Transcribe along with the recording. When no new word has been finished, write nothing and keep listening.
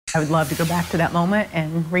I would love to go back to that moment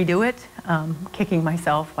and redo it, kicking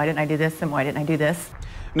myself. Why didn't I do this and why didn't I do this?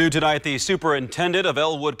 New tonight, the superintendent of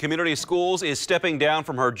Elwood Community Schools is stepping down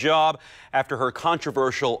from her job after her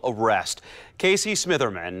controversial arrest. Casey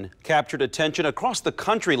Smitherman captured attention across the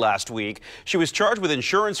country last week. She was charged with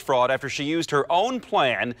insurance fraud after she used her own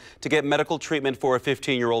plan to get medical treatment for a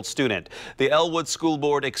 15-year-old student. The Elwood School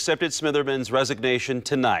Board accepted Smitherman's resignation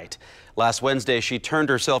tonight. Last Wednesday, she turned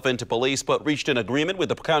herself into police but reached an agreement with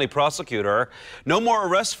the county prosecutor. No more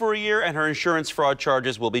arrests for a year, and her insurance fraud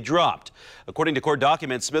charges will be dropped. According to court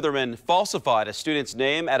documents, Smitherman falsified a student's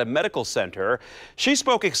name at a medical center. She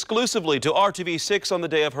spoke exclusively to RTV6 on the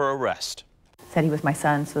day of her arrest. Said he was my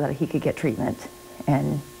son so that he could get treatment,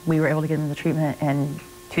 and we were able to get him the treatment, and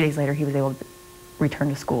 2 days later he was able to return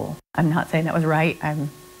to school. I'm not saying that was right. I'm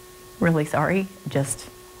really sorry.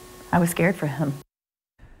 I was scared for him.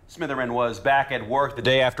 Smitherman was back at work the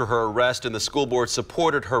day after her arrest, and the school board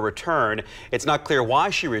supported her return. It's not clear why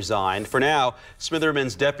she resigned. For now,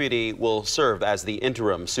 Smitherman's deputy will serve as the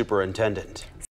interim superintendent.